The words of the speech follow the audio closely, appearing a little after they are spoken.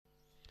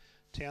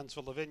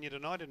Townsville, the venue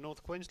tonight in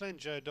North Queensland.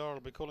 Joe Dyer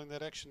will be calling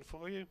that action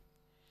for you.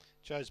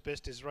 Joe's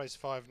best is race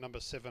 5,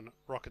 number 7,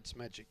 Rockets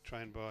Magic,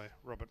 trained by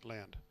Robert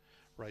Lound.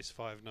 Race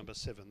 5, number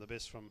 7, the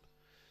best from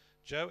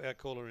Joe, our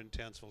caller in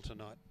Townsville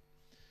tonight.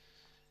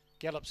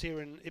 Gallops here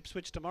in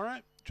Ipswich tomorrow.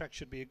 Track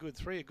should be a good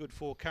 3, a good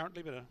 4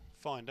 currently, but a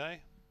fine day.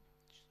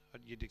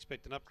 You'd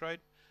expect an upgrade.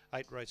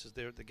 8 races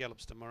there at the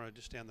Gallops tomorrow,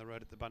 just down the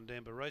road at the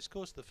Bundamba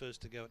Racecourse. The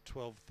first to go at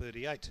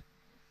 12:38.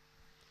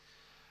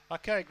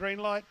 Okay, green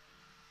light.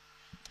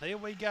 Here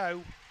we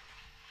go.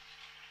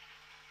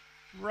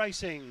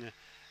 Racing.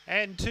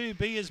 And 2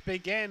 Beers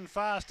began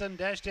fast and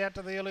dashed out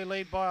to the early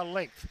lead by a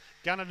length.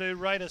 Gonna Do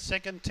Raider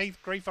second, Teeth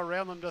Grief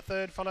around them to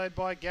third, followed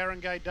by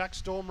Garangay Duck,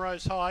 Storm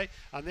Rose High,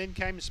 and then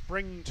came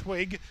Spring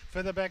Twig,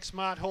 further back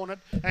Smart Hornet,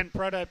 and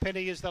Proto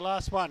Penny is the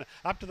last one.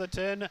 Up to the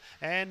turn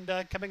and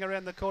coming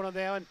around the corner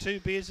now, and 2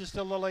 Beers is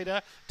still the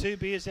leader. 2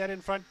 Beers out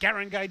in front.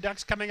 Garangay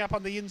Duck's coming up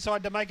on the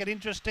inside to make it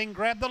interesting.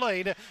 Grab the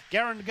lead.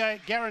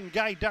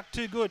 Garangay Duck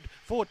too good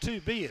for 2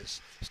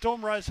 Beers.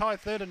 Storm Rose High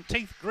third and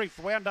Teeth Grief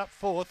wound up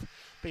fourth.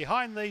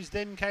 Behind these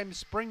then came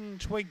Spring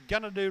Twig,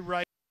 Gonna Do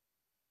Raider.